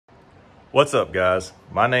What's up, guys?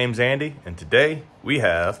 My name's Andy, and today we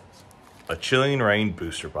have a Chilling Reign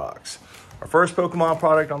booster box. Our first Pokemon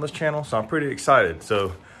product on this channel, so I'm pretty excited.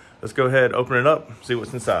 So let's go ahead, open it up, see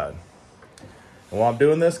what's inside. And while I'm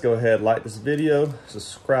doing this, go ahead, like this video,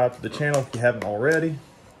 subscribe to the channel if you haven't already.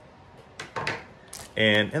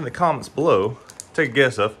 And in the comments below, take a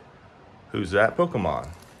guess of who's that Pokemon.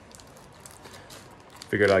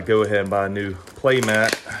 Figured I'd go ahead and buy a new play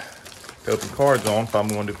mat to open cards on if I'm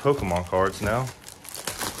going to do Pokemon cards now.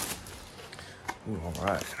 Ooh, all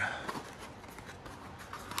right.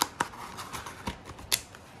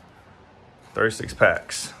 $36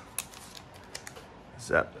 packs.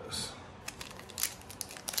 Zapdos.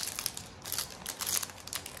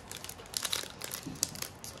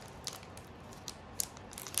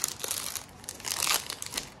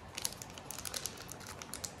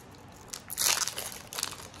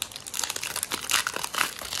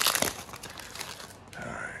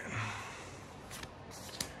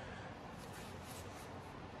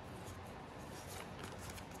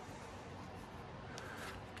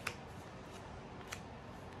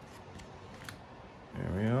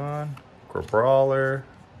 Brawler,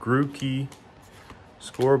 Grookey,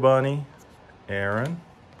 Scorbunny, Aaron,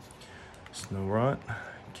 Snorunt,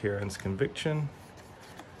 Karen's Conviction,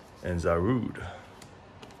 and Zarude.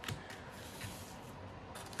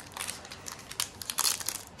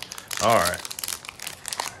 All right.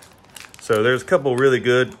 So there's a couple really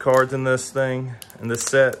good cards in this thing, in this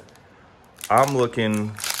set. I'm looking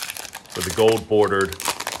for the gold bordered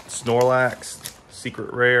Snorlax,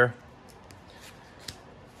 secret rare.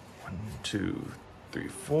 1, 2, 3,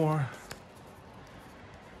 4.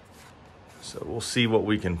 So we'll see what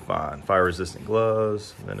we can find. Fire resistant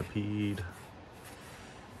gloves, Venipede,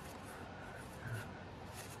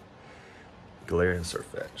 Galarian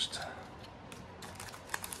Surfetched.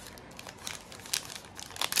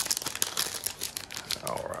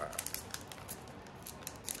 All right.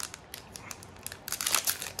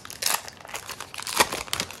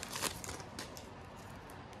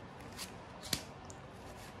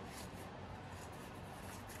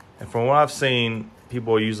 And from what I've seen,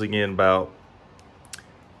 people are usually getting about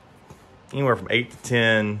anywhere from 8 to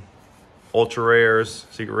 10 ultra rares,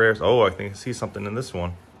 secret rares. Oh, I think I see something in this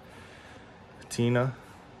one. Tina.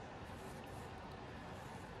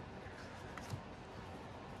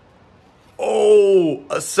 Oh,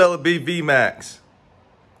 a Celebi VMAX.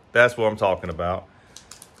 That's what I'm talking about.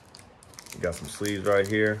 Got some sleeves right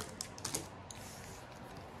here.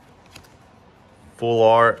 Full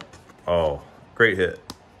art. Oh, great hit.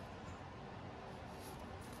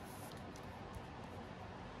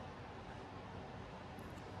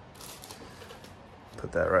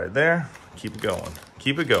 Put that right there. Keep it going.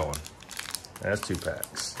 Keep it going. That's 2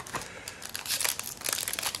 packs.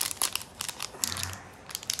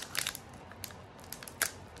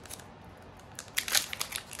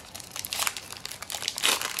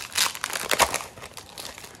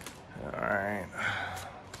 All right.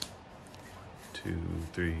 2,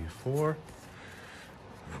 3, 4.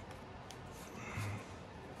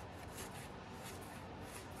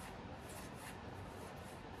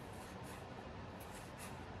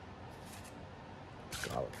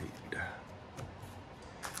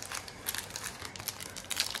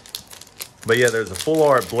 But yeah, there's a full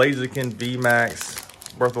art Blaziken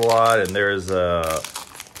VMAX worth a lot, and there's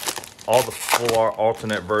all the full art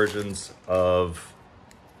alternate versions of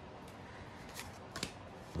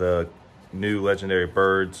the new legendary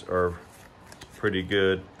birds are pretty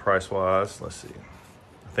good price wise. Let's see.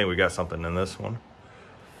 I think we got something in this one.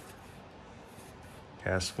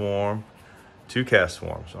 Cast Form. 2 Cast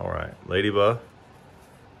Forms. All right. Ladybug,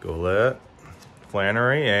 Golett,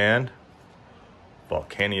 Flannery, and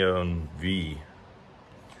Volcanion V.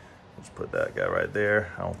 Let's put that guy right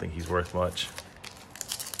there. I don't think he's worth much.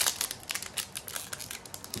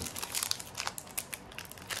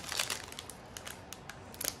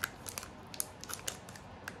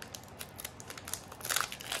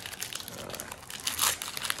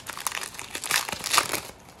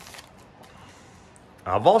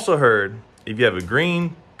 I've also heard if you have a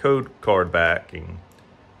green code card backing,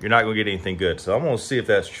 you're not going to get anything good. So I'm going to see if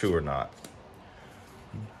that's true or not.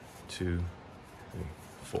 1, 2, 3,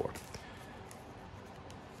 4.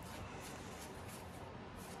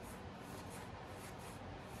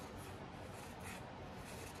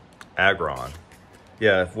 Aggron.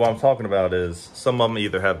 Yeah, what I'm talking about is some of them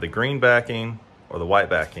either have the green backing or the white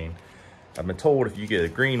backing. I've been told if you get a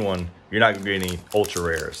green one, you're not going to get any ultra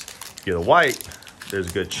rares. If you get a white, there's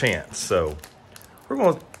a good chance. So we're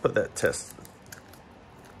going to put that test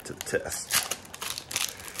to the test.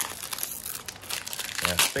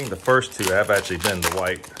 And I think the first 2 have actually been the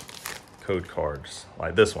white code cards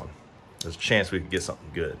like this one. There's a chance we could get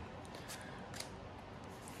something good.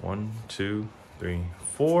 1, 2, 3,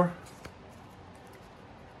 4.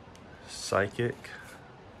 Psychic.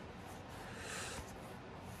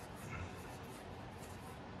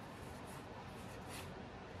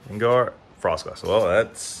 Gengar, Frostgrass. Well,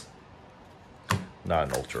 that's not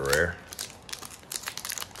an ultra rare.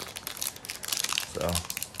 So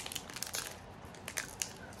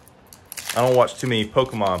I don't watch too many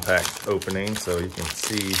Pokemon pack openings, so you can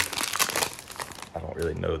see I don't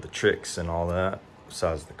really know the tricks and all that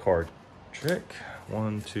besides the card trick.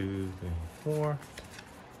 1, 2, 3, 4.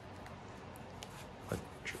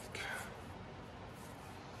 Electric.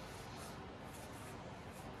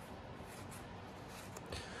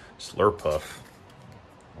 Slurpuff.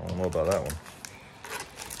 I don't know about that one.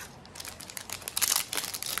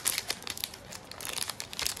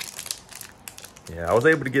 Yeah, I was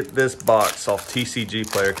able to get this box off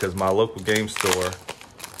TCG Player because my local game store,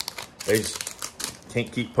 they just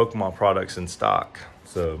can't keep Pokemon products in stock.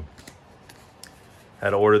 So, had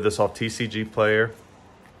to order this off TCG Player.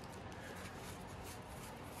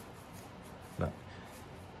 No.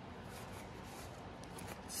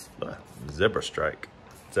 Zebra Strike.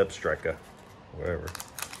 Zebstrika. Whatever.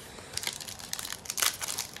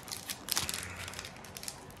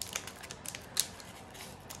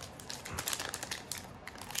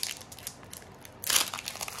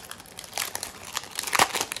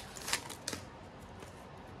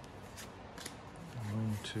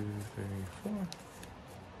 One, 2, 3, 4.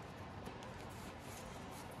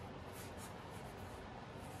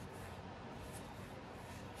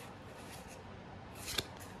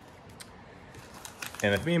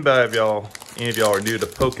 And if any of y'all are new to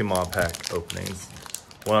Pokemon pack openings,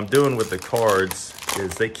 what I'm doing with the cards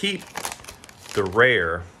is they keep the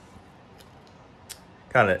rare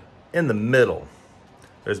kind of in the middle.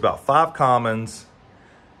 There's about 5 commons,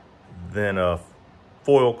 then a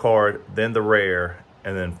foil card, then the rare,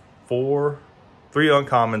 and then 3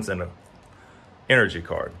 uncommons and an energy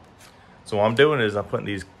card. So what I'm doing is I'm putting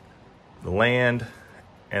the land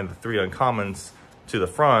and the 3 uncommons to the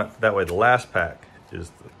front. That way the last pack is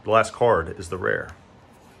the last card is the rare.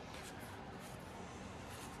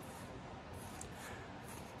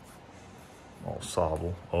 Oh,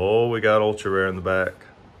 Sobble. Oh, we got ultra rare in the back.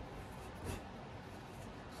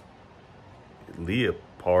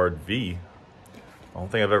 Leopard V. I don't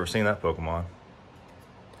think I've ever seen that Pokemon.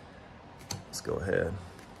 Let's go ahead.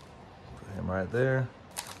 Put him right there.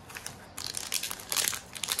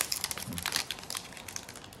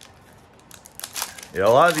 Yeah, a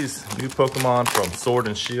lot of these new Pokemon from Sword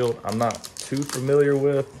and Shield, I'm not too familiar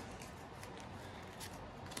with.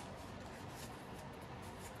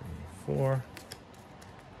 3, 4.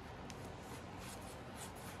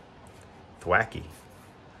 Thwacky.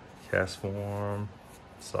 Castform.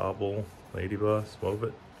 Sobble. Ladybus.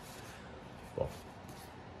 Wobit.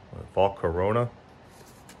 Volcarona.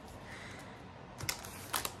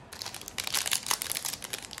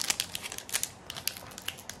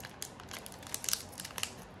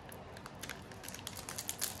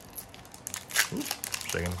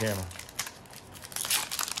 Shaking the camera.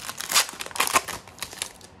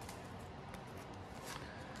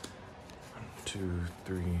 One, 2,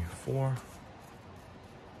 3, 4.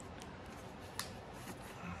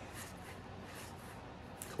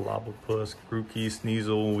 Clobbopus, Grookey,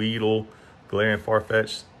 Sneasel, Weedle, Galarian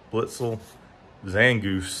Farfetch, Blitzel,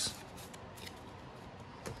 Zangoose.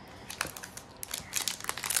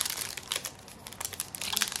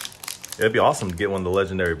 It'd be awesome to get one of the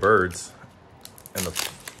legendary birds in the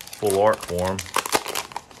full art form.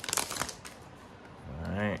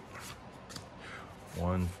 All right.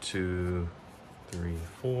 1, 2, 3,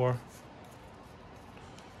 4.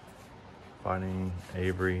 Fighting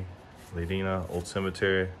Avery, Ladina, Old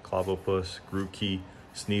Cemetery, Clobbopus, Grookey,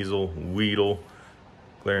 Sneasel, Weedle,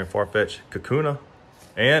 Galarian Farfetch, Kakuna,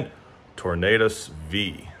 and Tornadus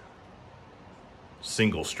V.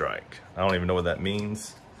 Single strike. I don't even know what that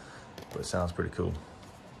means, but it sounds pretty cool.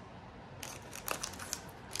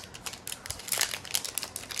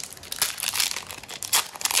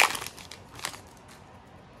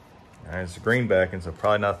 All right, it's a green backing, so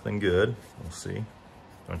probably nothing good. We'll see.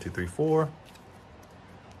 1, 2, 3, 4.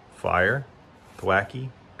 Fire, Thwacky,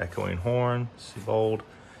 Echoing Horn, Seabold,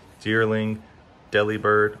 Deerling,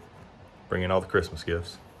 Delibird, bringing all the Christmas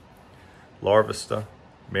gifts. Larvesta,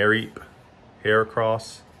 Mareep,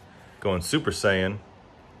 Heracross, going Super Saiyan,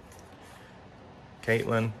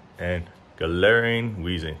 Caitlin, and Galarian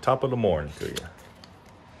Weezing. Top of the morning to you.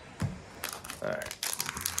 All right.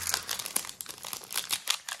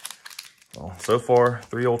 Well, so far,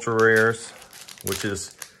 3 ultra rares, which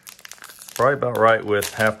is Probably about right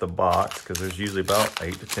with half the box because there's usually about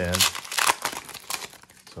 8 to 10.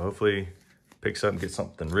 So hopefully picks up and gets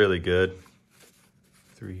something really good.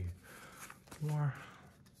 3, 4.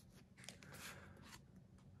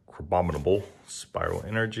 Abominable, Spiral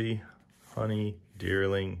Energy, Honey,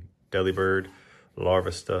 Deerling, Delibird,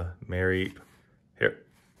 Larvesta, Mareep. Here,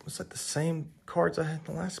 looks like the same cards I had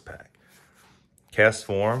in the last pack. Cast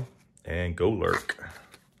Form and Go Lurk.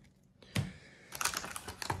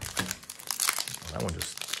 That one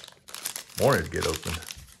just wanted to get opened.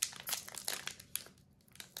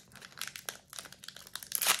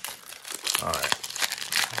 All right.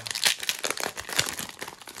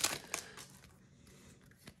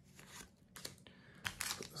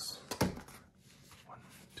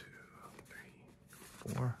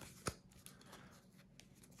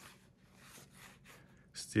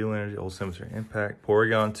 Steel Energy, Old Cemetery Impact,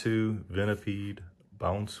 Porygon 2, Venipede,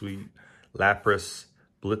 Bounsweet, Lapras,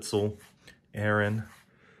 Blitzel, Aaron,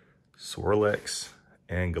 Swirlex,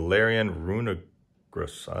 and Galarian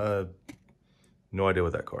Runagras. No idea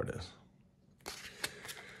what that card is.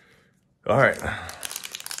 All right.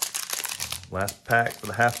 Last pack for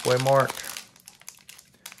the halfway mark.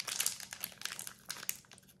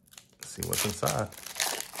 Let's see what's inside.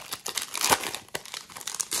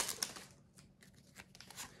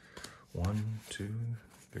 One, two,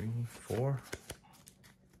 three, 4.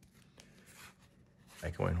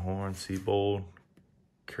 Echoing Horn, Seabold,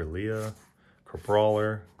 Kirlia,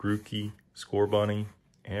 Crabrawler, Grookey, Scorbunny,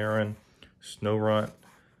 Aaron, Snowrunt,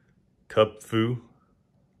 Cubfu,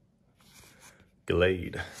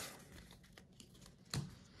 Glade.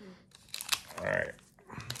 All right.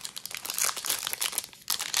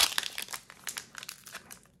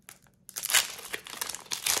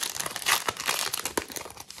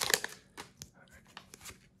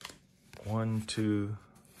 One, two,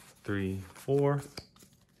 three, 4.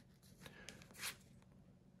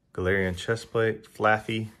 Galarian Chestplate,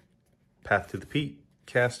 Flaffy, Path to the Peak,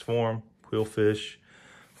 Cast Form, Quillfish,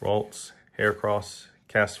 Ralts, Heracross,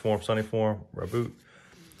 Cast Form, Sunny Form, Raboot,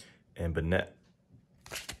 and Banette.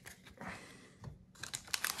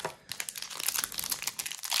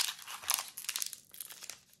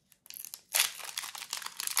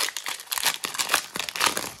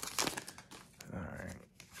 All right.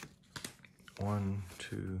 1,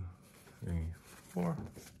 2, 3, 4.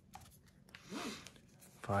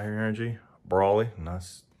 Fire Energy, Brawly,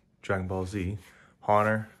 nice Dragon Ball Z,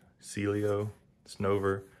 Haunter, Celio,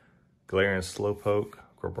 Snover, Galarian Slowpoke,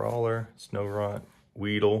 Crabrawler, Snowrunt,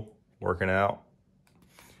 Weedle, working out,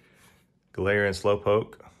 Galarian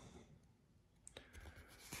Slowpoke,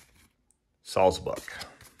 Sawsbuck.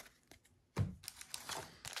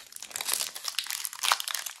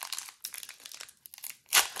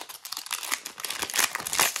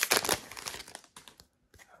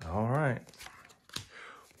 All right.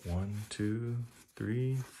 1, 2,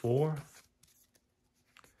 3, 4.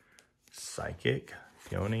 Psychic,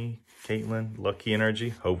 Peony, Caitlin, Lucky Energy.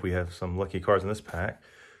 Hope we have some lucky cards in this pack.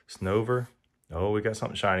 Snover. Oh, we got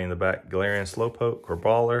something shiny in the back. Galarian Slowpoke,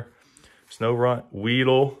 Crabrawler, Snowrunt,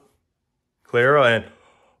 Weedle, Clara, and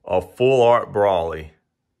a full art Brawly.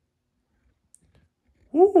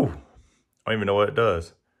 Woo! I don't even know what it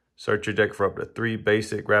does. Search your deck for up to 3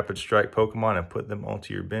 basic Rapid Strike Pokemon and put them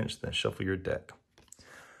onto your bench, then shuffle your deck.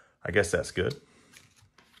 I guess that's good.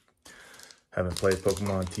 Haven't played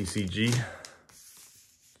Pokemon TCG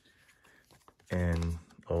in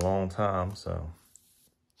a long time, so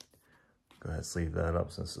go ahead and sleeve that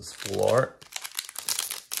up since it's full art.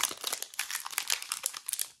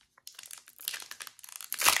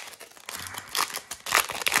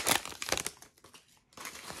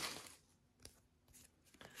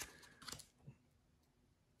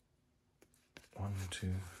 One,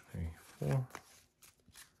 two, three, 4.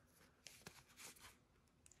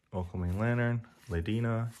 Welcoming Lantern,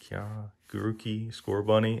 Ladina, Kiara, Grookey,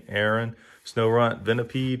 Scorbunny, Aaron, Snowrunt,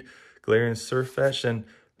 Venipede, Galarian Surfetch, and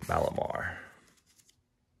Malamar.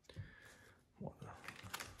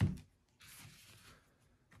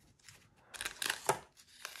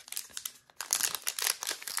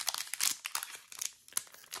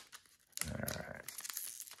 Alright.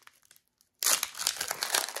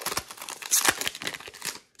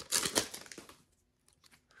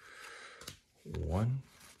 1,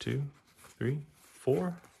 2, 3,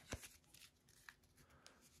 4.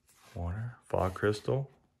 Water, Fog Crystal,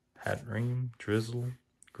 Hatream, Drizzle,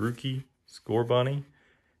 Grookey, Scorbunny,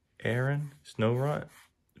 Aaron, Snowrunt,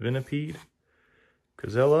 Venipede,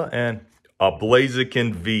 Kazella, and a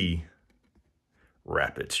Blaziken V.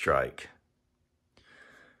 Rapid Strike.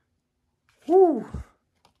 Woo!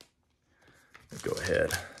 Let's go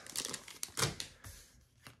ahead.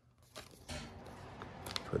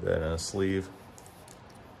 Put that in a sleeve.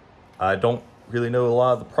 I don't really know a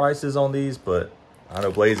lot of the prices on these, but I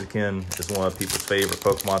know Blaziken is one of people's favorite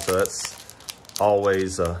Pokemon, so that's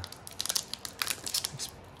always a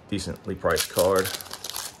decently priced card.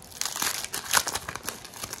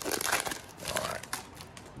 All right.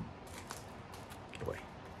 Get away.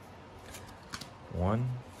 1,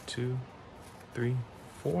 2, 3,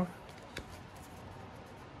 4.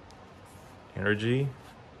 Energy,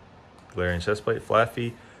 Galarian Chestplate,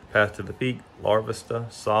 Flaffy, Path to the Peak, Larvesta,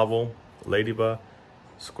 Sobble, Ladybug,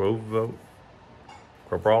 Scrovo,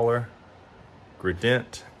 Crabrawler,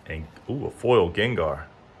 Gradient, and a foil Gengar.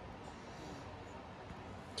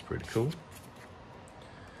 It's pretty cool.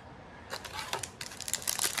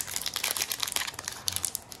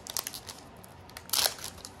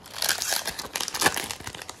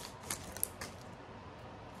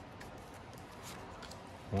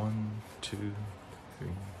 One, 2, 3,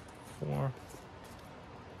 4.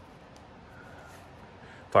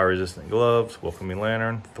 Fire-resistant gloves, welcoming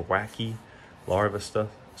lantern, Thwackey, Larvesta,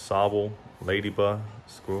 Sobble, Ladybug,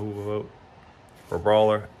 Scrovo,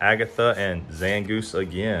 Brawler, Agatha, and Zangoose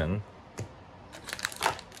again.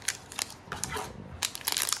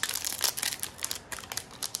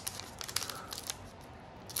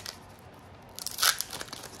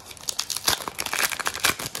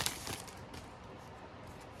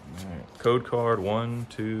 Code card 1,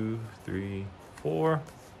 2, 3, 4.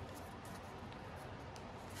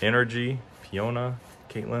 Energy, Fiona,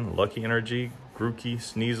 Caitlin, Lucky Energy, Grookey,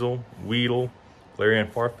 Sneasel, Weedle,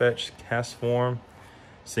 Galarian Farfetch, Castform,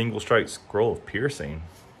 Single Strike Scroll of Piercing,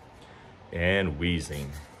 and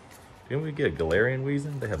Wheezing. Didn't we get a Galarian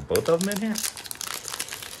Wheezing? They have both of them in here?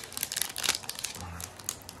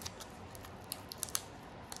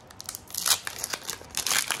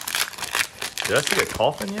 Did I see a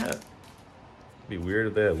Coffin yet? Be weird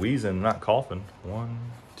if they had Wheezing, not Coffin. 1,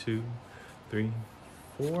 2, 3,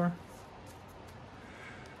 4.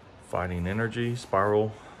 Fighting Energy,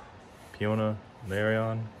 Spiral, Fiona,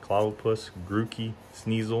 Marion, Cloudopus, Grookey,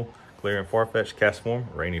 Sneasel, Galarian Farfetch, Castform,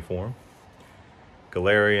 Rainy Form.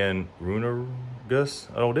 Galarian Runagus.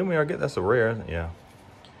 Oh, didn't we already get that's a rare? Yeah.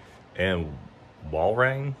 And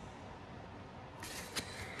Walrein.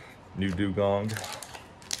 New Dugong.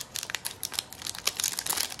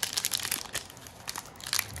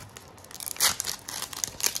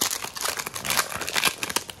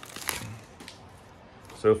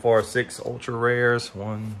 So far, 6 ultra rares.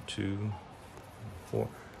 1, 2, 4.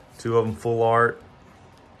 2 of them full art.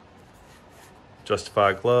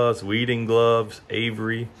 Justified Gloves, Weeding Gloves,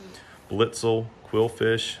 Avery, Blitzel,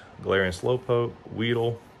 Quillfish, Galarian Slowpoke,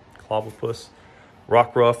 Weedle, Clobbopus,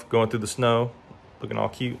 Rockruff going through the snow, looking all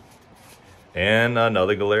cute. And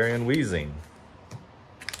another Galarian Wheezing.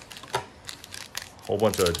 Whole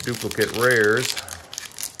bunch of duplicate rares.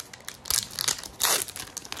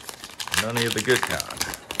 None of the good kind.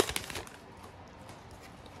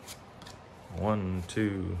 1,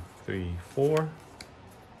 2, 3, 4.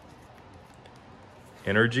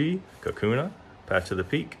 Energy, Kakuna, Path to the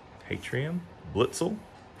Peak, Hatrium, Blitzel,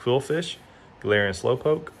 Quillfish, Galarian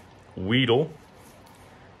Slowpoke, Weedle,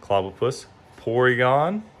 Clobbopus,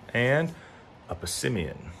 Porygon, and a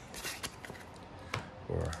Passimian.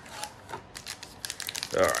 All right.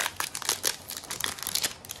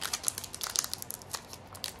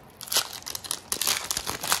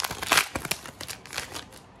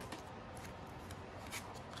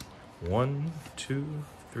 One, 2,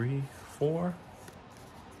 3, 4.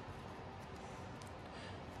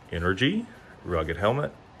 Energy, Rugged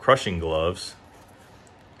Helmet, Crushing Gloves,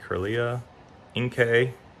 Kirlia,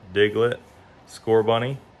 Inkay, Diglett,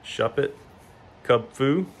 Scorbunny, Shuppet,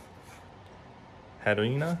 Cubfu,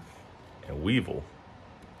 Hadorina, and Weevil.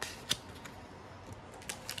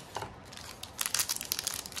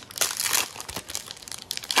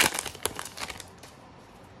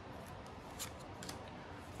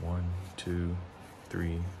 One, 2,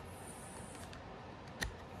 3,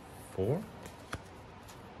 4.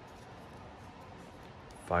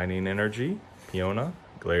 Fighting Energy, Fiona,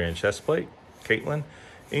 Galarian Chestplate, Caitlin,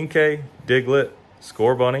 Inkay, Diglett,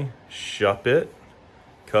 Scorbunny, Shuppet,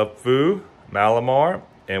 Cubfu, Malamar,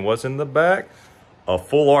 and what's in the back? A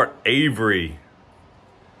full art Avery.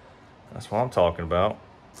 That's what I'm talking about.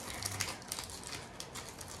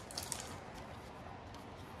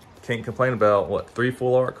 Can't complain about, what, 3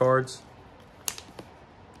 full art cards?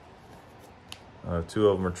 2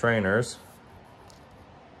 of them are trainers.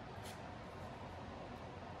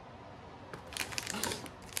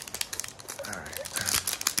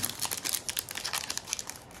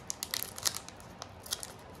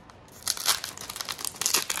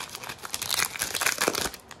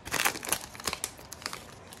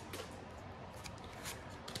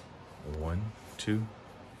 2,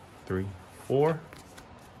 3, 4.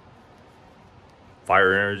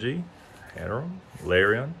 Fire Energy, Hatterum,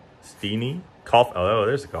 Larian, Steenie, Coffin. Oh,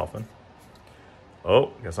 there's the Coffin.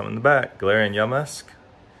 Oh, got something in the back. Galarian Yamask,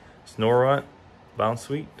 Snorunt, Bounce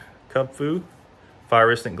Sweet, Cubfu, Fire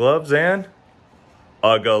Resistant Gloves, and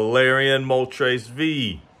a Galarian Moltres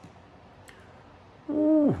V.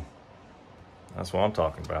 Ooh, that's what I'm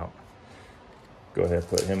talking about. Go ahead and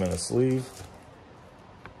put him in a sleeve.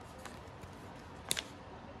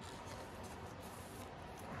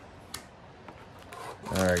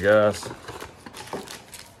 All right, guys.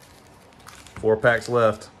 4 packs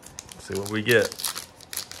left. Let's see what we get.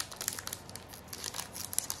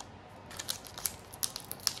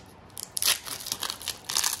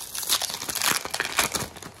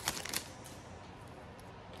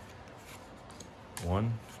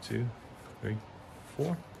 One, 2, 3,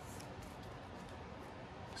 4.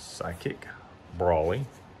 Psychic, Brawly,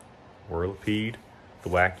 Whirlipede,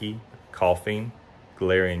 Thwackey, Coughing,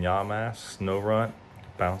 Galarian Yamask, Snorunt,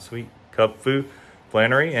 Bounce Sweet, Cubfu,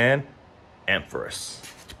 Flannery, and Ampharos.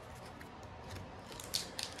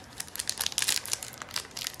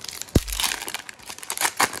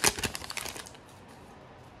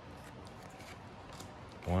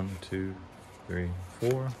 One, 2, 3,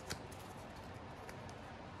 4.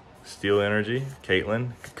 Steel Energy,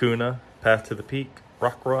 Caitlin, Kakuna, Path to the Peak,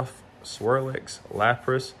 Rockruff, Swirlix,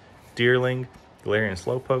 Lapras, Deerling, Galarian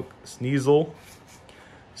Slowpoke, Sneasel,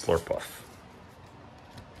 Slurpuff.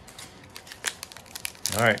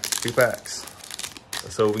 All right, 2 packs.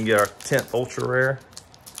 So we can get our 10th Ultra Rare.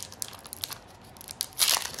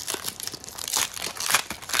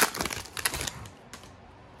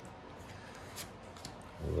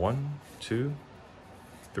 One, 2,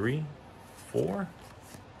 3, 4.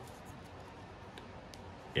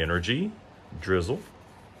 Energy, Drizzle,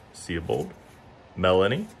 Seabold,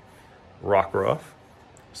 Melanie, Rockruff,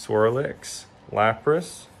 Swirlix,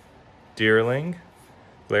 Lapras, Deerling,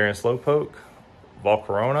 Galarian Slowpoke,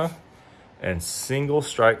 Volcarona, and Single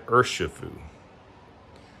Strike Urshifu.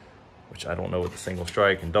 Which I don't know what the Single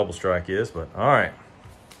Strike and Double Strike is, but all right.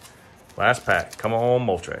 Last pack. Come on,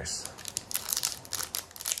 Moltres.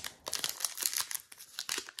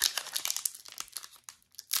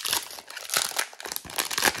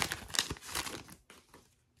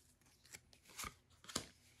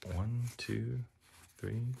 One, 2,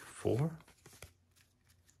 3, 4.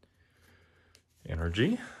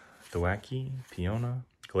 Energy, Thwackey, Peona,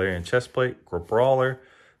 Galarian Chestplate, Brawler,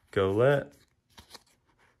 Golett,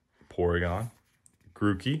 Porygon,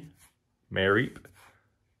 Grookey, Mareep,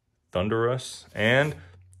 Thundurus, and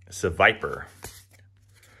Seviper.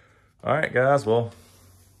 All right, guys. Well,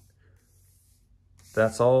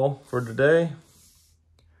 that's all for today.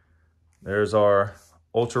 There's our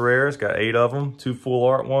Ultra Rares. Got 8 of them. 2 full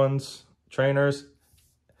art ones, trainers,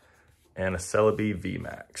 and a Celebi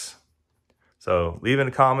VMAX. So leave in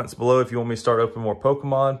the comments below if you want me to start opening more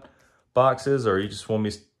Pokemon boxes, or you just want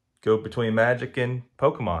me to go between Magic and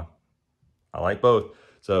Pokemon. I like both.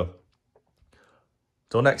 So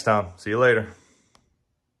until next time, see you later.